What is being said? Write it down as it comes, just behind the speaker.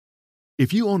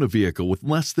If you own a vehicle with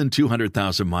less than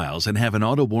 200,000 miles and have an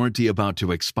auto warranty about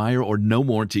to expire or no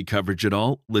warranty coverage at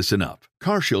all, listen up.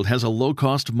 CarShield has a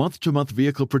low-cost month-to-month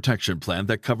vehicle protection plan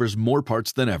that covers more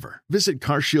parts than ever. Visit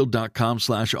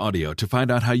carshield.com/audio to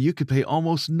find out how you could pay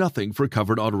almost nothing for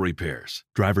covered auto repairs.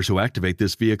 Drivers who activate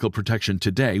this vehicle protection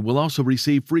today will also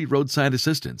receive free roadside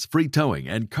assistance, free towing,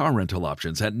 and car rental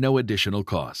options at no additional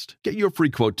cost. Get your free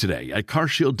quote today at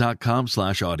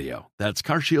carshield.com/audio. That's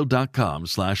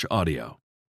carshield.com/audio.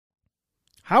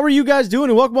 How are you guys doing?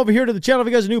 And welcome over here to the channel. If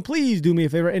you guys are new, please do me a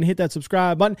favor and hit that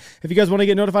subscribe button. If you guys want to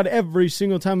get notified every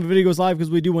single time a video goes live,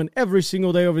 because we do one every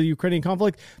single day over the Ukrainian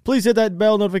conflict, please hit that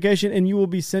bell notification and you will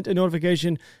be sent a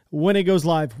notification when it goes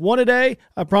live. One a day,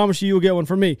 I promise you will get one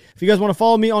from me. If you guys want to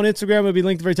follow me on Instagram, it'll be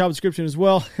linked at the very top of the description as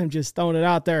well. I'm just throwing it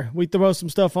out there. We throw some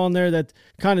stuff on there that's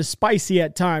kind of spicy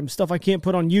at times, stuff I can't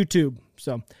put on YouTube.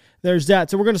 So there's that.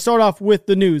 So we're going to start off with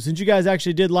the news. Since you guys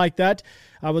actually did like that,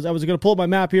 I was going to pull up my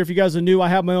map here. If you guys are new, I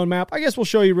have my own map. I guess we'll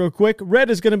show you real quick.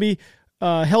 Red is going to be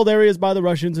held areas by the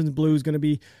Russians, and blue is going to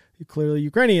be clearly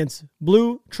Ukrainians.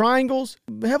 Blue triangles,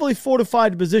 heavily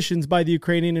fortified positions by the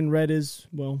Ukrainian, and red is,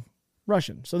 well,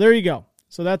 Russian. So there you go.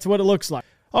 So that's what it looks like.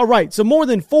 All right, so more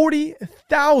than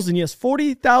 40,000, yes,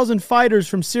 40,000 fighters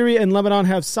from Syria and Lebanon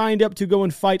have signed up to go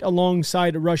and fight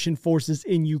alongside Russian forces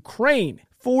in Ukraine.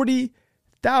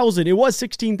 40,000. It was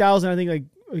 16,000, I think, like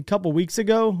a couple weeks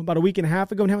ago, about a week and a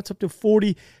half ago. Now it's up to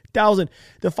 40,000.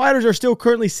 The fighters are still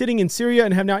currently sitting in Syria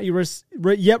and have not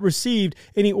yet received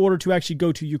any order to actually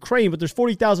go to Ukraine, but there's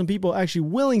 40,000 people actually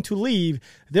willing to leave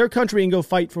their country and go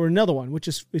fight for another one, which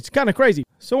is, it's kind of crazy.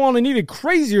 So on a needed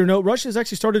crazier note, Russia has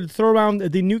actually started to throw around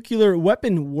the nuclear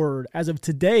weapon word as of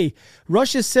today.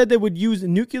 Russia said they would use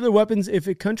nuclear weapons if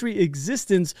a country's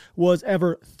existence was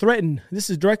ever threatened. This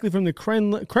is directly from the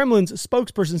Kremlin's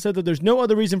spokesperson, said that there's no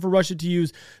other reason for Russia to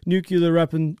use nuclear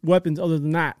weapons other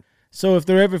than that. So if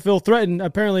they ever feel threatened,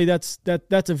 apparently that's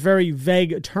a very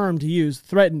vague term to use,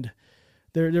 threatened.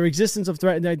 Their existence of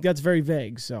threat, that's very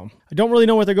vague. So I don't really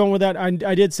know what they're going with that.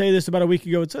 I did say this about a week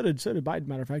ago. So did Biden,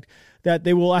 matter of fact, that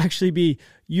they will actually be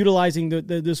utilizing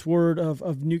this word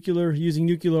of nuclear, using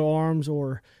nuclear arms,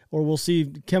 or we'll see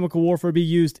chemical warfare be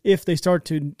used if they start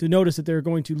to notice that they're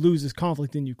going to lose this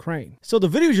conflict in Ukraine. So the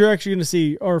videos you're actually going to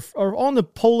see are on the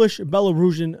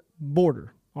Polish-Belarusian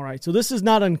border. All right, so this is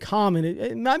not uncommon.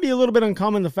 It might be a little bit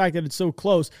uncommon, the fact that it's so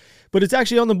close, but it's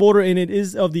actually on the border, and it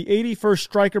is of the 81st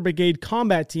Stryker Brigade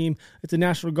Combat Team. It's a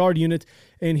National Guard unit,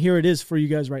 and here it is for you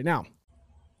guys right now.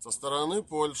 Со стороны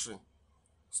Польши,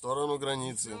 в сторону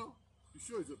границы.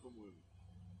 Еще идет, по-моему.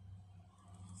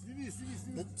 Сними.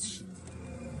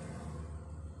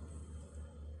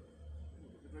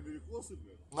 Это америкосы,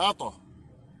 блядь? НАТО.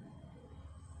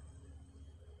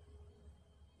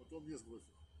 Потом не сбросил.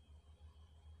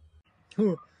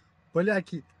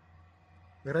 Поляки,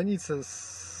 граница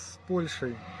с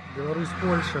Польшей,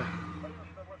 Беларусь-Польша,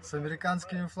 с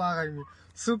американскими флагами.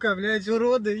 Сука, блядь,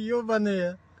 уроды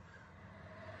ебаные.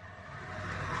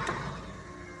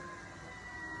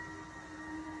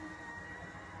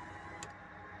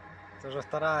 Это уже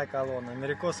вторая колонна,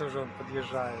 америкосы уже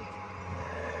подъезжают.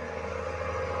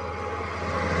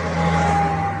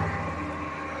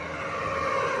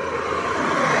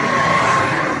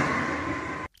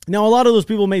 Now, a lot of those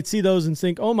people may see those and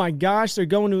think, oh my gosh, they're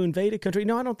going to invade a country.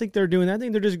 No, I don't think they're doing that. I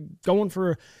think they're just going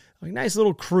for a nice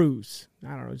little cruise. I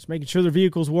don't know, just making sure their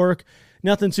vehicles work.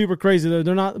 Nothing super crazy.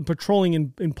 They're not patrolling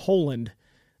in Poland.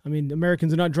 I mean,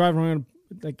 Americans are not driving around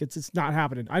like it's not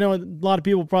happening. I know a lot of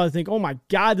people probably think, oh my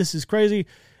God, this is crazy.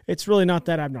 It's really not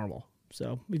that abnormal.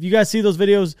 So if you guys see those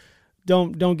videos,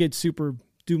 don't get super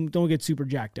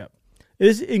jacked up. It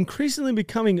is increasingly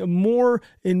becoming more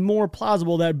and more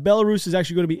plausible that Belarus is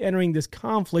actually going to be entering this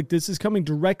conflict. This is coming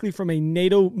directly from a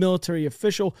NATO military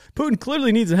official. Putin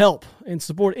clearly needs help and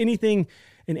support anything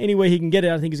in any way he can get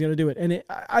it. I think he's going to do it. And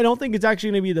I don't think it's actually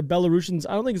going to be the Belarusians.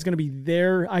 I don't think it's going to be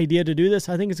their idea to do this.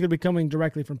 I think it's going to be coming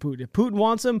directly from Putin. If Putin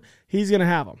wants them, he's going to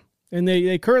have them. And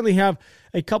they currently have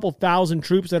a couple thousand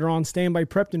troops that are on standby,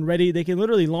 prepped and ready. They can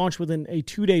literally launch within a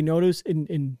 2-day notice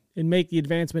and make the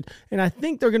advancement. And I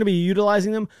think they're going to be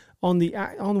utilizing them on the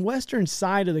western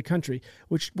side of the country,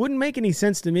 which wouldn't make any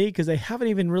sense to me because they haven't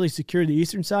even really secured the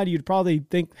eastern side. You'd probably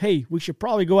think, hey, we should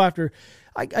probably go after.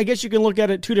 I guess you can look at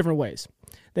it two different ways.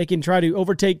 They can try to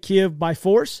overtake Kiev by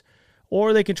force,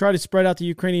 or they can try to spread out the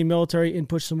Ukrainian military and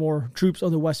push some more troops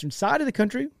on the western side of the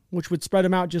country, which would spread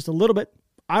them out just a little bit.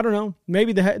 I don't know.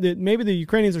 Maybe the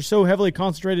Ukrainians are so heavily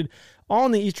concentrated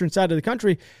on the eastern side of the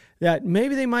country that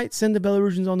maybe they might send the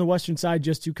Belarusians on the western side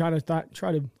just to kind of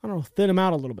try to, thin them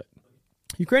out a little bit.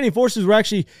 Ukrainian forces were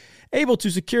actually able to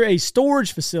secure a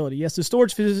storage facility. Yes, the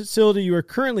storage facility you are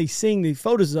currently seeing the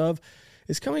photos of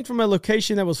is coming from a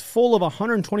location that was full of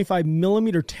 125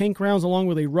 millimeter tank rounds, along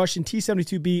with a Russian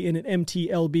T-72B and an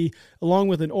MTLB, along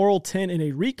with an Oral 10 and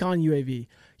a Recon UAV.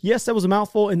 Yes, that was a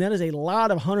mouthful, and that is a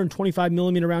lot of 125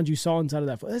 millimeter rounds you saw inside of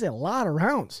that. That's a lot of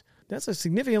rounds. That's a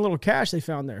significant little cache they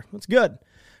found there. That's good.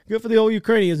 Good for the old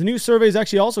Ukrainians. The new surveys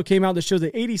actually also came out that shows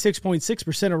that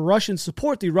 86.6% of Russians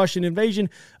support the Russian invasion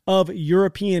of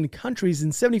European countries,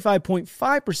 and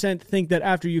 75.5% think that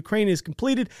after Ukraine is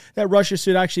completed, that Russia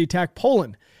should actually attack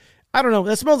Poland. I don't know.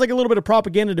 That smells like a little bit of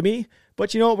propaganda to me,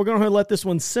 but you know what? We're going to let this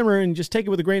one simmer and just take it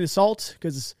with a grain of salt,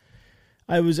 because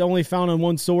I was only found on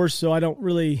one source, so I don't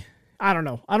know. I don't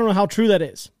know how true that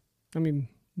is. I mean,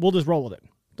 we'll just roll with it.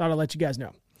 Thought I'd let you guys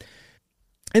know.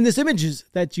 And this images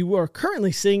that you are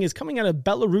currently seeing is coming out of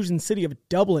Belarusian city of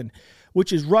Dublin,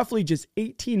 which is roughly just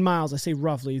 18 miles. I say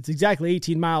roughly, it's exactly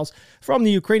 18 miles from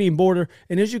the Ukrainian border.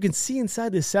 And as you can see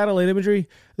inside this satellite imagery,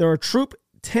 there are troop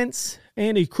tents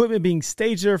and equipment being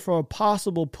staged there for a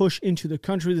possible push into the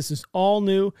country. This is all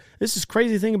new. This is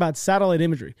crazy thing about satellite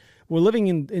imagery. We're living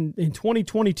in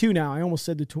 2022 now. I almost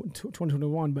said the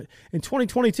 2021, but in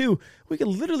 2022, we can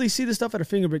literally see this stuff at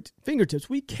our fingertips.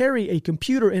 We carry a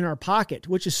computer in our pocket,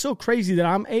 which is so crazy that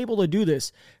I'm able to do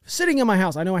this sitting in my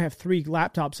house. I know I have 3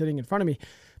 laptops sitting in front of me,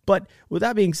 but with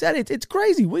that being said, it's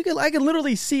crazy. I can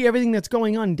literally see everything that's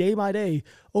going on day by day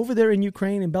over there in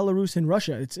Ukraine and Belarus and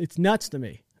Russia. It's nuts to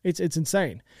me. It's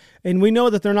insane. And we know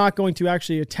that they're not going to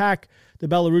actually attack the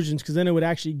Belarusians, because then it would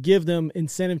actually give them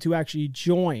incentive to actually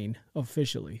join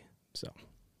officially. So,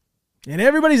 and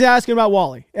everybody's asking about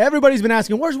Wally. Everybody's been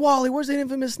asking, where's Wally? Where's the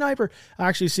infamous sniper? I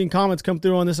actually seen comments come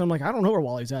through on this. I'm like, I don't know where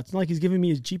Wally's at. It's not like he's giving me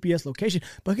his GPS location.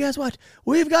 But guess what?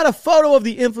 We've got a photo of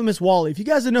the infamous Wally. If you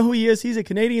guys don't know who he is, he's a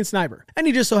Canadian sniper. And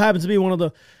he just so happens to be one of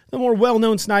the more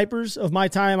well-known snipers of my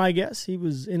time, I guess. He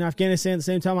was in Afghanistan at the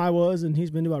same time I was, and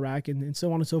he's been to Iraq and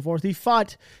so on and so forth. He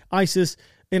fought ISIS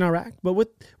in Iraq. But with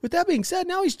that being said,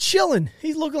 now he's chilling.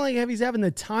 He's looking like he's having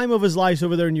the time of his life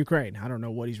over there in Ukraine. I don't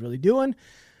know what he's really doing.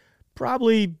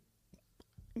 Probably,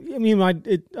 I mean, I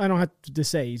don't have to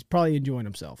say. He's probably enjoying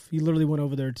himself. He literally went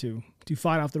over there to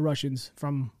fight off the Russians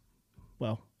from,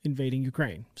 well, invading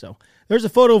Ukraine. So there's a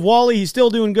photo of Wally. He's still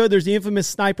doing good. There's the infamous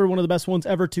sniper, one of the best ones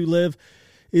ever to live,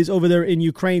 is over there in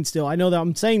Ukraine still. I know that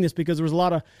I'm saying this because there was a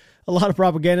lot of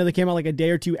propaganda that came out like a day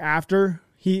or two after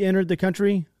he entered the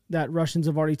country, that Russians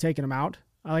have already taken him out.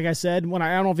 Like I said, I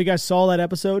don't know if you guys saw that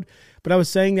episode, but I was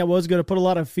saying that was going to put a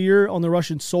lot of fear on the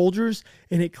Russian soldiers,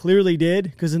 and it clearly did,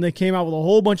 because then they came out with a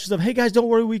whole bunch of stuff. Hey guys, don't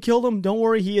worry, we killed him. Don't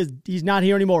worry, he's not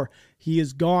here anymore. He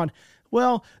is gone.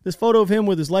 Well, this photo of him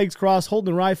with his legs crossed,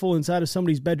 holding a rifle inside of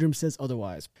somebody's bedroom says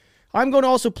otherwise. I'm going to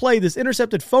also play this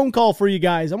intercepted phone call for you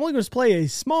guys. I'm only going to play a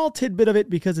small tidbit of it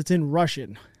because it's in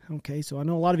Russian. Okay, so I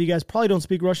know a lot of you guys probably don't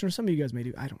speak Russian, or some of you guys may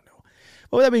do. I don't know.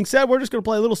 But with that being said, we're just going to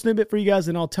play a little snippet for you guys,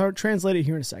 and I'll translate it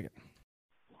here in a second.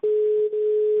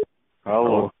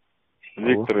 Алло.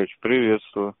 Викторович,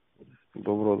 приветствую.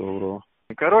 Добро.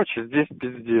 Короче, здесь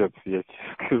пиздец, я тебе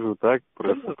скажу так,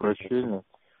 прошу прощения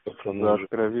за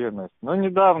откровенность. Но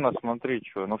недавно, смотри,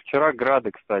 что. Но вчера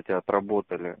грады, кстати,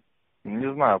 отработали.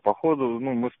 Не знаю, походу,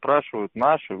 мы спрашивают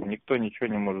наши, никто ничего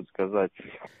не может сказать.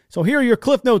 So here are your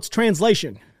Cliff Notes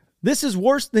translation. This is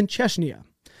worse than Chechnya.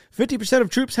 50% of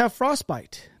troops have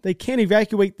frostbite. They can't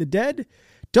evacuate the dead.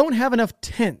 Don't have enough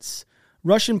tents.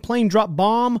 Russian plane dropped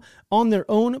bomb on their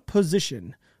own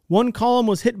position. One column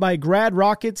was hit by Grad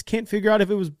rockets. Can't figure out if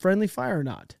it was friendly fire or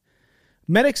not.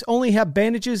 Medics only have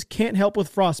bandages. Can't help with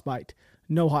frostbite.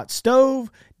 No hot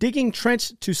stove. Digging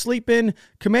trench to sleep in.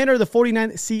 Commander of the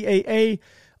 49th CAA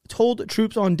told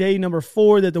troops on day number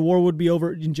 4 that the war would be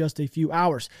over in just a few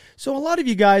hours. So a lot of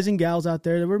you guys and gals out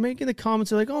there that were making the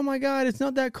comments are like, oh my God, it's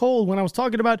not that cold. When I was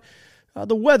talking about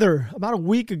the weather about a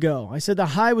week ago, I said the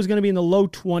high was going to be in the low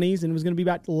 20s and it was going to be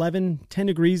about 10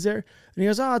 degrees there. And he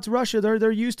goes, it's Russia.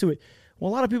 They're used to it.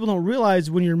 Well, a lot of people don't realize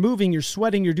when you're moving, you're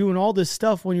sweating, you're doing all this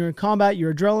stuff. When you're in combat,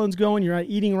 your adrenaline's going, you're not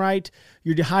eating right,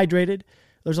 you're dehydrated.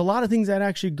 There's a lot of things that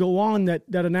actually go on that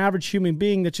an average human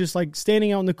being that's just like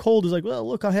standing out in the cold is like, well,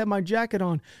 look, I have my jacket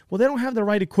on. Well, they don't have the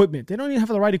right equipment. They don't even have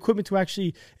the right equipment to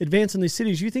actually advance in these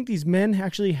cities. You think these men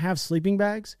actually have sleeping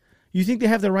bags? You think they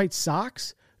have the right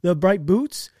socks, the right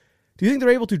boots? Do you think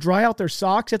they're able to dry out their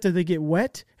socks after they get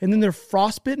wet and then they're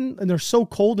frostbitten and they're so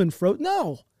cold and frozen?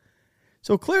 No.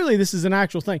 So clearly this is an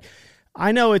actual thing.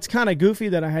 I know it's kind of goofy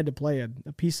that I had to play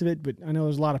a piece of it, but I know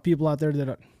there's a lot of people out there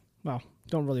that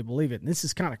don't really believe it. And this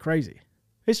is kind of crazy.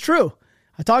 It's true.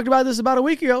 I talked about this about a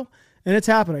week ago, and it's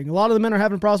happening. A lot of the men are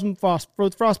having problems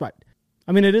with frostbite.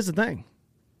 I mean, it is a thing.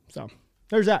 So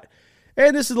there's that.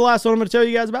 And this is the last one I'm going to tell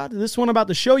you guys about. This one I'm about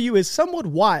to show you is somewhat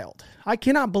wild. I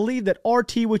cannot believe that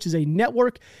RT, which is a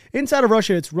network inside of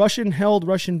Russia, it's Russian-held,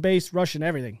 Russian-based, Russian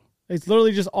everything. It's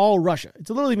literally just all Russia. It's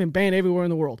literally been banned everywhere in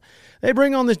the world. They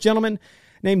bring on this gentleman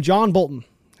named John Bolton.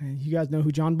 You guys know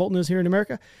who John Bolton is here in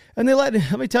America. And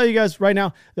let me tell you guys right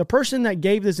now, the person that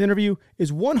gave this interview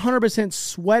is 100%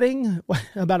 sweating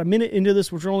about a minute into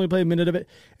this, which we'll only play a minute of it.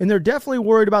 And they're definitely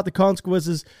worried about the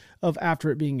consequences of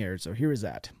after it being aired. So here is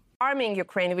that. Arming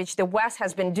Ukraine, which the West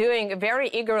has been doing very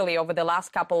eagerly over the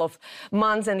last couple of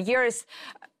months and years,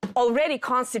 already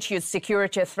constitutes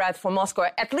security threat for Moscow,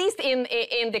 at least in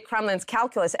the Kremlin's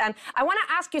calculus. And I want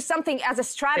to ask you something as a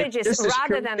strategist,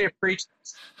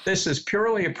 This is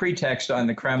purely a pretext on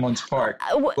the Kremlin's part.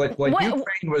 What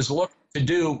Ukraine was looking to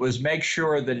do was make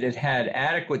sure that it had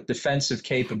adequate defensive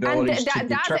capabilities. And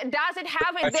does it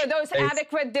have those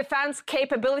adequate defense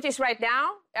capabilities right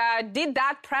now? Did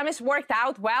that premise work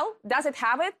out well? Does it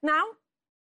have it now?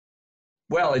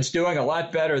 Well, it's doing a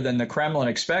lot better than the Kremlin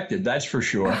expected, that's for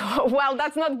sure. Well,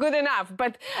 that's not good enough.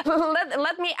 But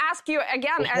let me ask you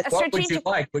again. What would you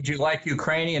like? Would you like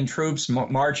Ukrainian troops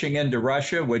marching into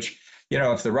Russia, which, you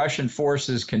know, if the Russian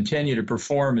forces continue to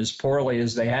perform as poorly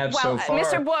as they have so far? Well,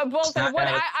 Mr. Bolton,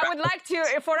 I would like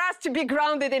for us to be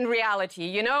grounded in reality.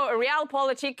 You know,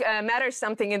 realpolitik matters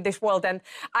something in this world. And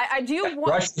I do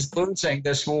want... Russia's losing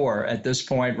this war at this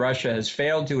point. Russia has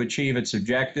failed to achieve its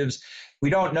objectives. We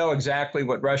don't know exactly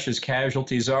what Russia's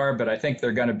casualties are, but I think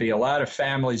there are going to be a lot of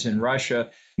families in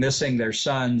Russia missing their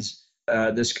sons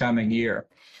this coming year.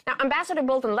 Now, Ambassador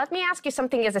Bolton, let me ask you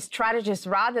something as a strategist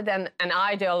rather than an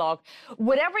ideologue.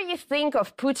 Whatever you think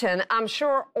of Putin, I'm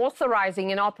sure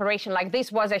authorizing an operation like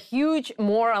this was a huge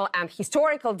moral and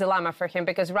historical dilemma for him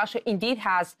because Russia indeed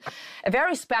has a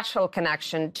very special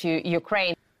connection to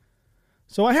Ukraine.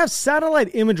 So I have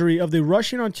satellite imagery of the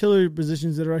Russian artillery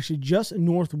positions that are actually just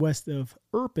northwest of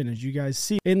Irpin, as you guys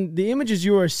see. In the images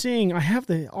you are seeing,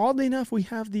 oddly enough, we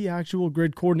have the actual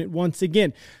grid coordinate once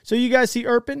again. So you guys see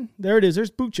Irpin? There it is. There's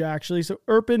Bucha, actually. So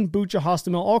Irpin, Bucha,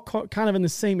 Hostomel, all kind of in the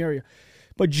same area.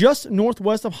 But just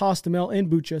northwest of Hostomel and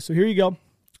Bucha. So here you go.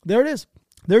 There it is.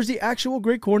 There's the actual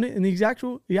grid coordinate and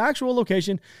the actual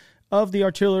location of the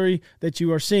artillery that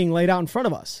you are seeing laid out in front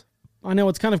of us. I know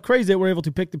it's kind of crazy that we're able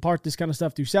to pick apart this kind of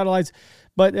stuff through satellites,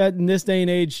 but in this day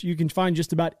and age, you can find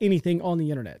just about anything on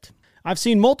the internet. I've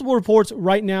seen multiple reports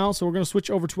right now, so we're going to switch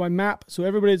over to my map. So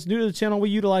everybody that's new to the channel, we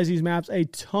utilize these maps a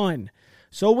ton.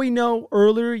 So we know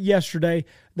earlier yesterday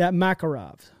that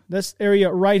Makarov, this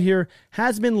area right here,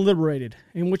 has been liberated,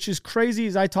 and which is crazy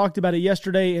as I talked about it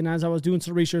yesterday, and as I was doing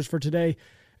some research for today,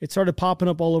 it started popping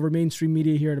up all over mainstream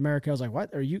media here in America. I was like,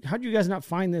 how did you guys not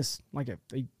find this like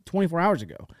 24 hours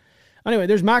ago? Anyway,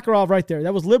 there's Makarov right there.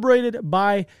 That was liberated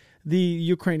by the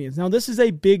Ukrainians. Now, this is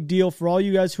a big deal for all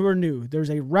you guys who are new.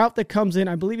 There's a route that comes in.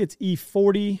 I believe it's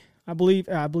E40. I believe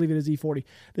it is E40.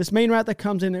 This main route that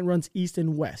comes in and runs east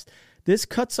and west. This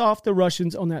cuts off the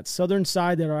Russians on that southern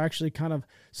side that are actually kind of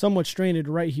somewhat stranded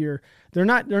right here. They're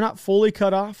not fully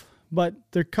cut off, but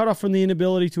they're cut off from the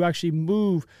inability to actually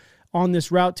move on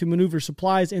this route to maneuver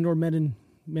supplies and or men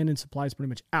and supplies pretty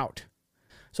much out.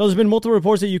 So there's been multiple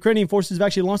reports that Ukrainian forces have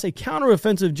actually launched a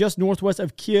counteroffensive just northwest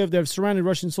of Kiev that have surrounded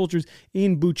Russian soldiers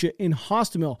in Bucha in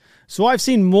Hostomel. So I've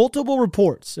seen multiple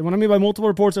reports. And what I mean by multiple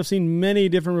reports, I've seen many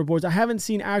different reports. I haven't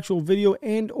seen actual video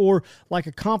and or like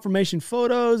a confirmation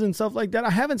photos and stuff like that.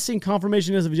 I haven't seen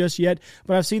confirmation as of just yet,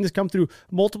 but I've seen this come through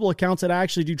multiple accounts that I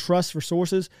actually do trust for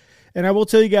sources. And I will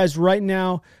tell you guys right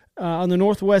now, on the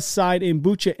northwest side in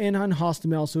Bucha and on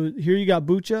Hostomel. So here you got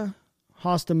Bucha,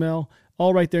 Hostomel,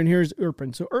 all right there, and here's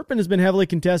Irpin. So Irpin has been heavily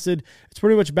contested. It's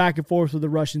pretty much back and forth with the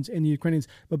Russians and the Ukrainians.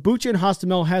 But Bucha and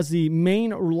Hostomel has the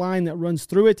main line that runs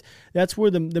through it. That's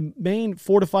where the main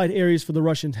fortified areas for the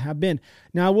Russians have been.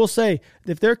 Now, I will say,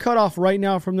 if they're cut off right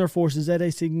now from their forces,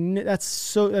 that's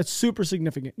super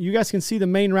significant. You guys can see the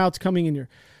main routes coming in here.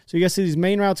 So you guys see these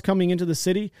main routes coming into the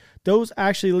city. Those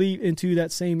actually lead into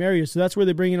that same area. So that's where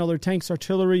they bring in all their tanks,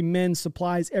 artillery, men,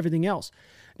 supplies, everything else.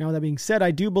 Now, that being said,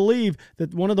 I do believe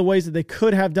that one of the ways that they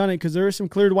could have done it, because there is some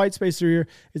cleared white space through here,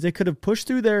 is they could have pushed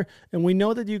through there, and we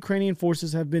know that the Ukrainian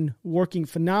forces have been working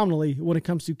phenomenally when it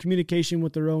comes to communication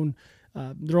with their own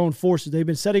forces. They've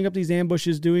been setting up these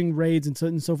ambushes, doing raids,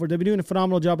 and so forth. They've been doing a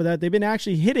phenomenal job of that. They've been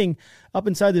actually hitting up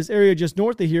inside this area just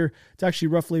north of here. It's actually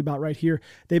roughly about right here.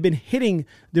 They've been hitting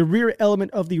the rear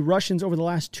element of the Russians over the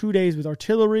last 2 days with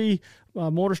artillery,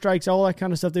 mortar strikes, all that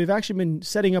kind of stuff. They've actually been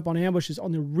setting up on ambushes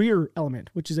on the rear element,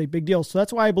 which is a big deal. So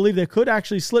that's why I believe they could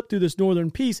actually slip through this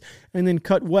northern piece and then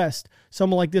cut west,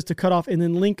 someone like this to cut off and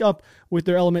then link up with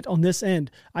their element on this end.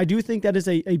 I do think that is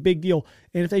a big deal.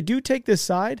 And if they do take this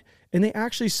side and they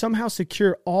actually somehow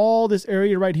secure all this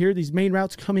area right here, these main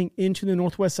routes coming into the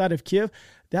northwest side of Kyiv,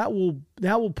 that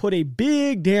will put a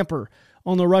big damper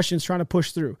on the Russians trying to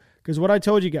push through. Because what I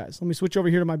told you guys, let me switch over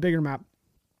here to my bigger map.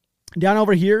 Down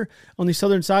over here on the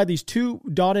southern side, these two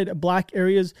dotted black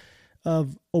areas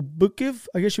of Obukiv,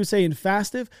 I guess you would say, in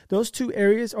Fastiv, those two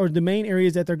areas are the main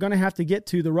areas that they're going to have to get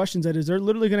to, the Russians, that is. They're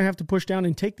literally going to have to push down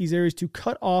and take these areas to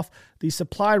cut off the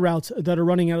supply routes that are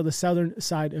running out of the southern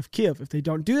side of Kyiv. If they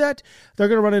don't do that, they're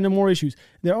going to run into more issues.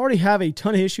 They already have a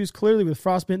ton of issues, clearly, with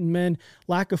frostbitten men,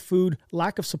 lack of food,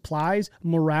 lack of supplies,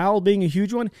 morale being a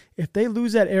huge one. If they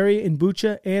lose that area in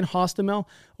Bucha and Hostomel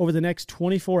over the next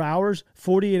 24 hours,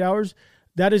 48 hours,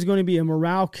 that is going to be a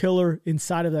morale killer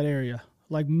inside of that area.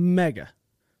 Like mega.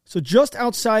 So just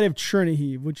outside of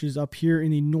Chernihiv, which is up here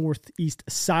in the northeast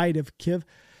side of Kyiv,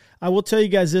 I will tell you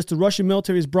guys this. The Russian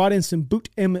military has brought in some Boot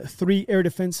M3 air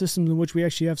defense systems, in which we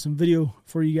actually have some video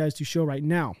for you guys to show right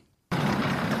now.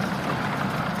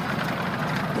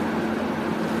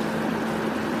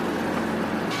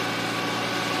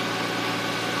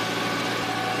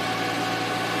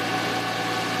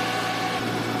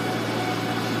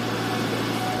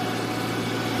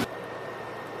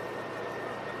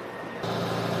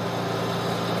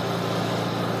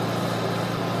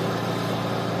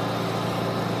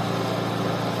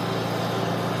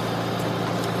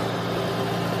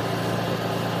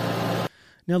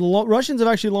 Now, the Russians have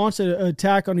actually launched an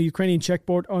attack on a Ukrainian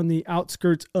checkpoint on the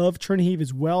outskirts of Chernihiv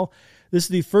as well. This is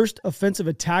the first offensive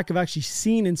attack I've actually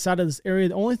seen inside of this area.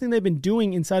 The only thing they've been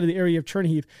doing inside of the area of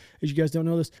Chernihiv, as you guys don't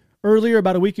know this, earlier,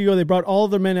 about a week ago, they brought all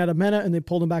of their men out of Mena and they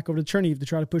pulled them back over to Chernihiv to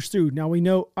try to push through. Now, we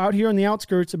know out here on the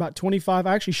outskirts, about 25,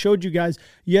 I actually showed you guys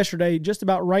yesterday, just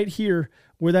about right here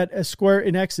where that square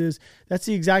in X is. That's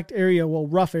the exact area, well,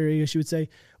 rough area, I guess you would say,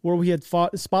 where we had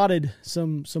spotted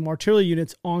some artillery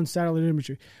units on satellite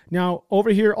imagery. Now, over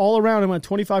here, all around, about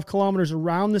 25 kilometers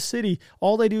around the city,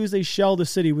 all they do is they shell the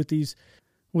city with these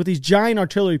giant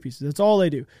artillery pieces. That's all they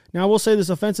do. Now, I will say this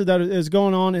offensive that is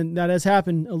going on and that has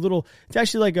happened a little, it's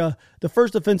actually like the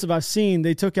first offensive I've seen.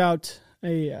 They took out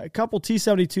a couple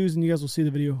T-72s, and you guys will see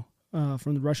the video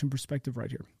from the Russian perspective right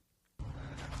here.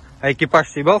 А экипаж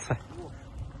съебался?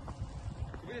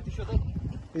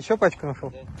 Еще пачку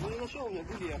нашел?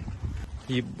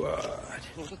 Ебать.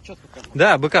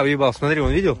 Да, быка въебал, смотри,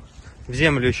 он видел? В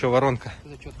землю еще воронка.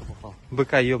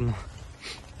 Быка ёбнул.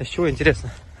 А с чего,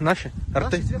 интересно? Наши?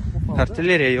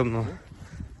 Артиллерия ёбнула.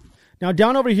 Now,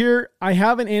 down over here, I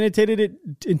haven't annotated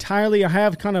it entirely. I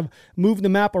have kind of moved the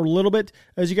map a little bit.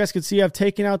 As you guys can see, I've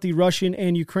taken out the Russian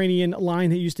and Ukrainian line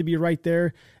that used to be right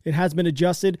there. It has been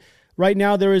adjusted. Right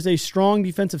now, there is a strong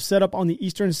defensive setup on the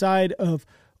eastern side of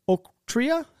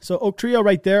Oktria. So Oktria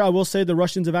right there, I will say the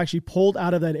Russians have actually pulled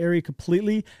out of that area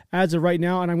completely as of right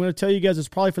now. And I'm going to tell you guys, it's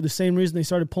probably for the same reason they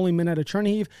started pulling men out of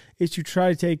Chernihiv, is to try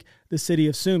to take the city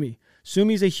of Sumy.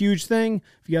 Sumy is a huge thing.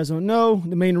 If you guys don't know,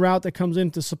 the main route that comes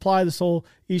in to supply this whole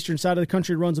eastern side of the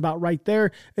country runs about right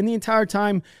there. And the entire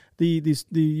time, the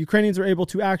Ukrainians are able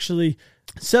to actually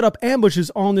set up ambushes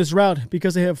on this route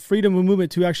because they have freedom of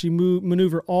movement to actually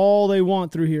maneuver all they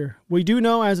want through here. We do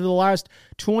know as of the last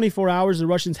 24 hours, the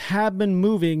Russians have been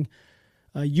moving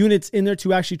units in there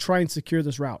to actually try and secure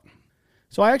this route.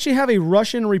 So I actually have a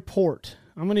Russian report.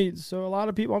 So a lot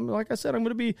of people, like I said, I'm going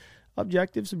to be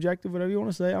objective, subjective, whatever you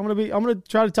want to say. I'm going to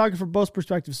try to talk it from both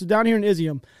perspectives. So down here in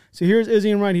Izium. So here's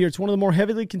Izium right here. It's one of the more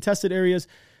heavily contested areas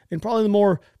and probably the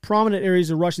more prominent areas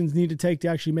the Russians need to take to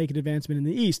actually make an advancement in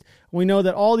the east. We know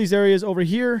that all these areas over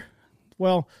here,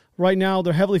 well, right now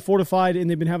they're heavily fortified and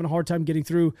they've been having a hard time getting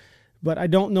through, but I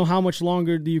don't know how much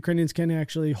longer the Ukrainians can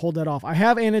actually hold that off. I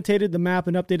have annotated the map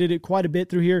and updated it quite a bit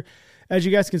through here. As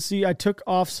you guys can see, I took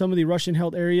off some of the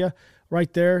Russian-held area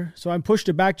right there, so I pushed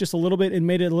it back just a little bit and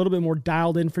made it a little bit more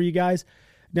dialed in for you guys.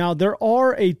 Now, there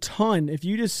are a ton. If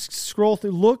you just scroll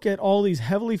through, look at all these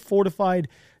heavily fortified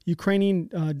Ukrainian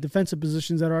defensive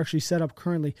positions that are actually set up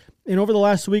currently. And over the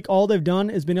last week, all they've done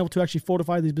is been able to actually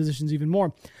fortify these positions even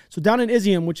more. So down in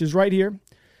Izium, which is right here,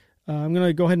 I'm going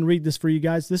to go ahead and read this for you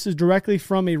guys. This is directly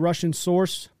from a Russian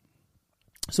source.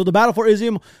 So the battle for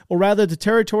Izium, or rather the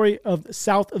territory of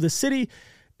south of the city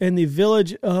and the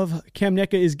village of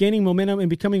Kamneka, is gaining momentum and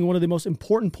becoming one of the most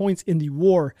important points in the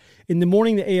war. In the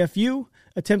morning, the AFU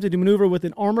attempted to maneuver with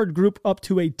an armored group up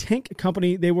to a tank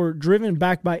company. They were driven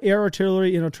back by air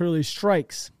artillery and artillery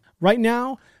strikes. Right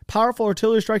now, powerful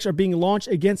artillery strikes are being launched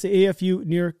against the AFU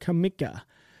near Kamika.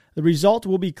 The result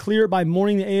will be clear by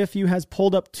morning. The AFU has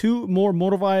pulled up 2 more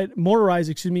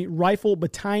motorized rifle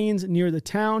battalions near the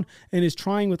town and is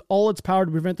trying with all its power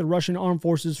to prevent the Russian armed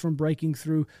forces from breaking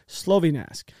through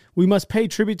Sloviansk. We must pay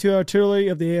tribute to the artillery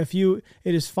of the AFU.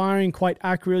 It is firing quite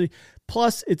accurately.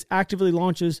 Plus, it actively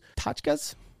launches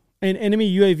Tachkas, and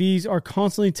enemy UAVs are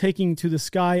constantly taking to the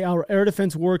sky. Our air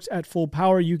defense works at full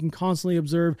power. You can constantly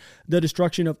observe the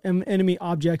destruction of enemy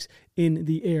objects in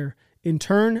the air. In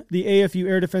turn, the AFU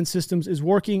air defense systems is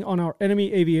working on our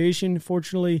enemy aviation,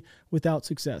 fortunately without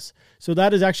success. So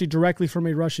that is actually directly from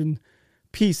a Russian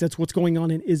piece. That's what's going on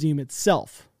in Izium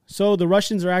itself. So the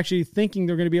Russians are actually thinking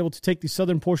they're going to be able to take the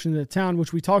southern portion of the town,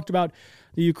 which we talked about.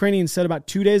 The Ukrainians said about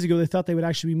 2 days ago they thought they would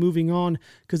actually be moving on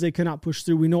because they could not push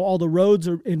through. We know all the roads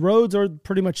are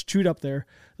pretty much chewed up there.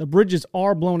 The bridges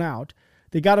are blown out.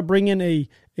 They got to bring in a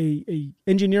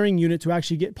engineering unit to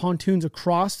actually get pontoons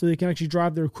across so they can actually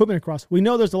drive their equipment across. We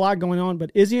know there's a lot going on,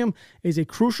 but Izium is a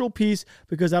crucial piece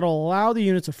because that'll allow the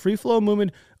units a free flow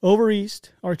movement from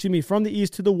the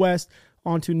east to the west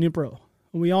onto Dnipro.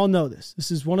 And we all know this.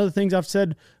 This is one of the things I've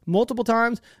said multiple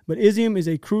times, but Izium is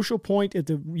a crucial point. If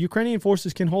the Ukrainian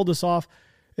forces can hold this off,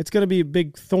 it's going to be a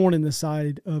big thorn in the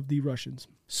side of the Russians.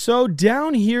 So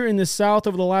down here in the south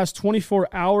over the last 24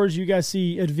 hours, you guys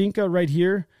see Edvinka right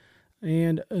here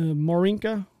and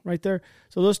Marinka right there.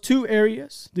 So those 2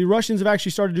 areas, the Russians have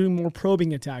actually started doing more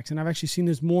probing attacks, and I've actually seen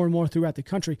this more and more throughout the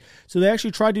country. So they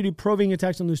actually tried to do probing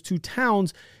attacks on those 2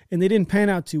 towns, and they didn't pan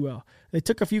out too well. They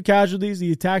took a few casualties.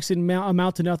 The attacks didn't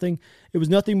amount to nothing. It was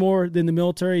nothing more than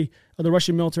the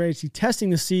Russian military actually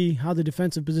testing to see how the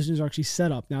defensive positions are actually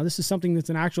set up. Now, this is something that's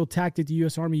an actual tactic the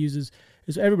U.S. Army uses.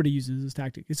 Everybody uses this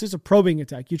tactic. It's just a probing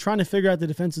attack. You're trying to figure out the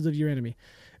defenses of your enemy.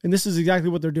 And this is exactly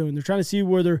what they're doing. They're trying to see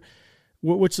where their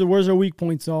weak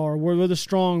points are, where they're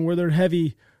strong, where they're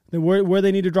heavy, where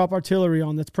they need to drop artillery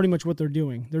on. That's pretty much what they're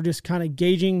doing. They're just kind of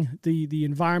gauging the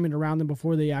environment around them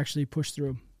before they actually push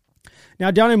through. Now,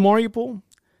 down in Mariupol,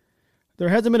 there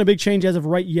hasn't been a big change as of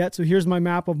right yet. So here's my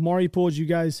map of Mariupol, as you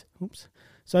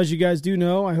guys do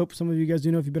know. I hope some of you guys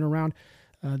do know if you've been around.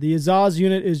 The Azaz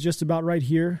unit is just about right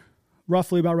here,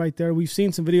 roughly about right there. We've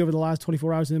seen some video over the last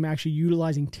 24 hours of them actually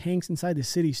utilizing tanks inside the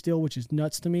city still, which is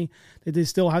nuts to me, that they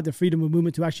still have the freedom of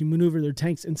movement to actually maneuver their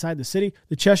tanks inside the city.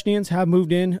 The Chechnyans have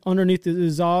moved in underneath the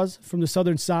Azaz from the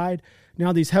southern side.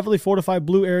 Now, these heavily fortified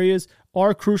blue areas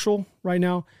are crucial right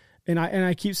now. And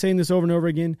I keep saying this over and over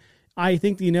again. I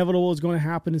think the inevitable is going to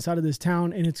happen inside of this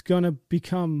town, and it's going to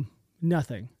become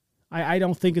nothing. I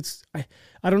don't think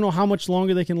I don't know how much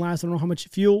longer they can last. I don't know how much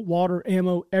fuel, water,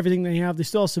 ammo, everything they have. They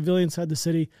still have civilians inside the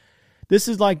city. This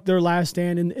is like their last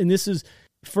stand, and this is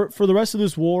for the rest of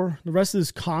this war, the rest of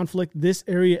this conflict, this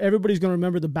area. Everybody's going to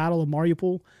remember the Battle of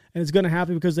Mariupol, and it's going to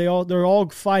happen because they're all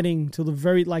fighting till the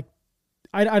very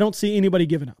I don't see anybody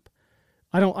giving up.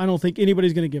 I don't think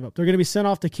anybody's going to give up. They're going to be sent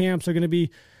off to camps. They're going to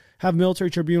have military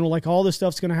tribunal. All this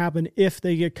stuff's going to happen if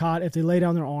they get caught, if they lay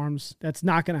down their arms. That's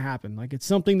not going to happen. It's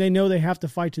something they know they have to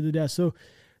fight to the death. So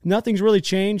nothing's really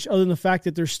changed other than the fact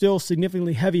that there's still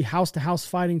significantly heavy house-to-house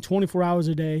fighting 24 hours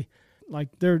a day.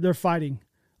 They're fighting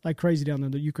like crazy down there,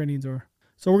 the Ukrainians are.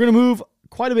 So we're going to move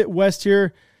quite a bit west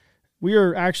here. We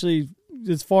are actually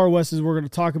as far west as we're going to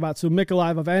talk about. So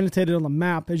Mykolaiv, I've annotated on the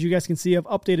map. As you guys can see, I've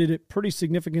updated it pretty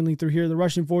significantly through here. The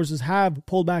Russian forces have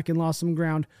pulled back and lost some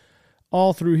ground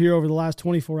all through here over the last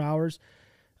 24 hours.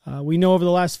 We know over the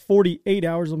last 48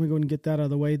 hours, let me go ahead and get that out of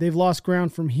the way, they've lost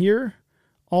ground from here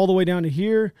all the way down to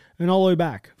here and all the way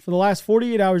back. For the last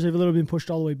 48 hours, they've literally been pushed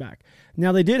all the way back.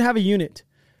 Now, they did have a unit,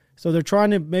 so they're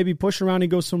trying to maybe push around and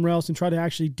go somewhere else and try to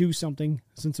actually do something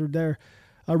since they're there.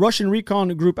 A Russian recon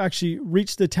group actually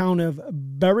reached the town of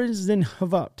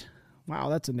Berezin-Havot. Wow,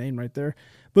 that's a name right there.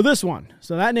 But this one,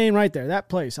 so that name right there, that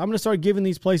place, I'm going to start giving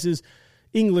these places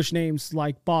English names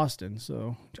like Boston.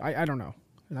 So I don't know.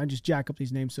 And I just jack up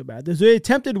these names so bad. They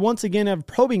attempted once again a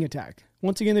probing attack.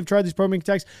 Once again, they've tried these probing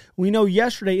attacks. We know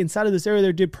yesterday inside of this area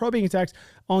they did probing attacks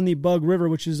on the Bug River,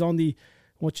 which is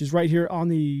right here on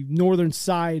the northern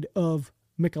side of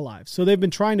Mykolaiv. So they've been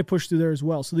trying to push through there as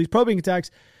well. So these probing attacks,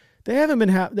 they haven't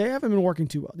been working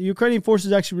too well. The Ukrainian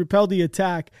forces actually repelled the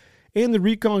attack, and the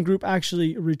recon group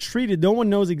actually retreated. No one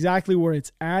knows exactly where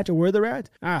it's at or where they're at.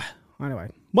 Anyway.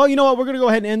 Well, you know what? We're going to go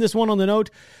ahead and end this one on the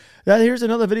note that here's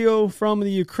another video from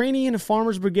the Ukrainian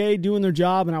Farmers Brigade doing their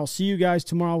job, and I will see you guys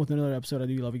tomorrow with another episode. I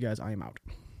do love you guys. I am out.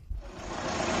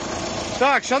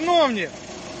 Так, шановні,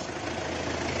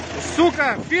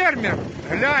 сука, фермер,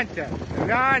 гляньте,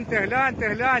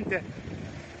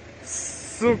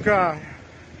 сука,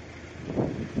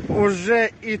 уже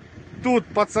і тут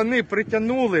пацани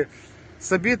притягнули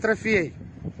собі трофей.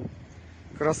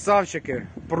 Красавчики,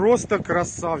 просто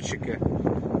красавчики.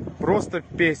 Просто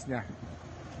пісня.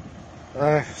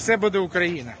 Все буде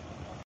Україна.